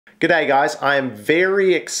G'day guys, I am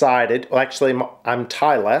very excited. Well, actually, I'm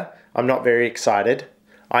Tyler. I'm not very excited.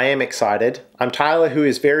 I am excited. I'm Tyler, who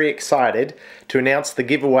is very excited to announce the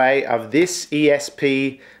giveaway of this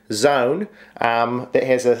ESP zone that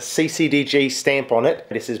has a CCDG stamp on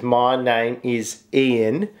it. My name is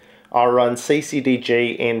Ian. I run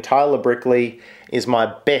CCDG and Tyler Brickley is my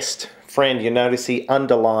best friend. You notice he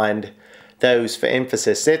underlined those for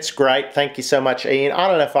emphasis. That's great. Thank you so much, Ian. I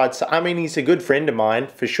don't know if I'd say, he's a good friend of mine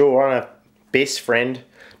for sure. I don't know, best friend.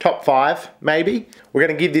 Top 5, maybe. We're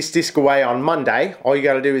going to give this disc away on Monday. All you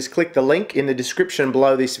got to do is click the link in the description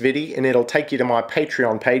below this video and it'll take you to my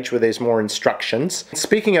Patreon page where there's more instructions.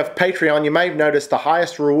 Speaking of Patreon, you may have noticed the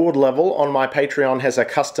highest reward level on my Patreon has a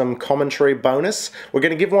custom commentary bonus. We're going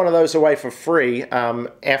to give one of those away for free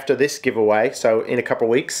after this giveaway, so in a couple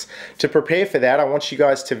of weeks. To prepare for that, I want you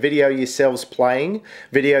guys to video yourselves playing,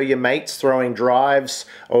 video your mates throwing drives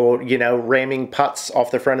or, you know, ramming putts off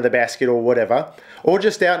the front of the basket or whatever. Or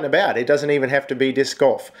just out and about. It doesn't even have to be disc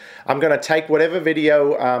golf. I'm going to take whatever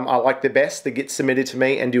video I like the best that gets submitted to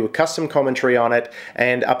me and do a custom commentary on it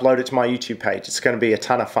and upload it to my YouTube page. It's going to be a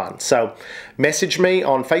ton of fun. So message me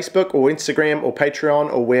on Facebook or Instagram or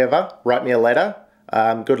Patreon or wherever. Write me a letter.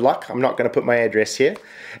 Good luck. I'm not going to put my address here.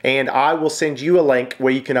 And I will send you a link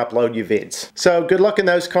where you can upload your vids. So good luck in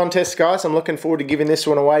those contests, guys. I'm looking forward to giving this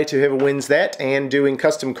one away to whoever wins that and doing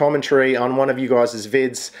custom commentary on one of you guys'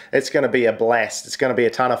 vids. It's going to be a blast. It's going to be a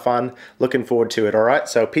ton of fun. Looking forward to it, all right?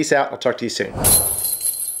 So peace out. I'll talk to you soon.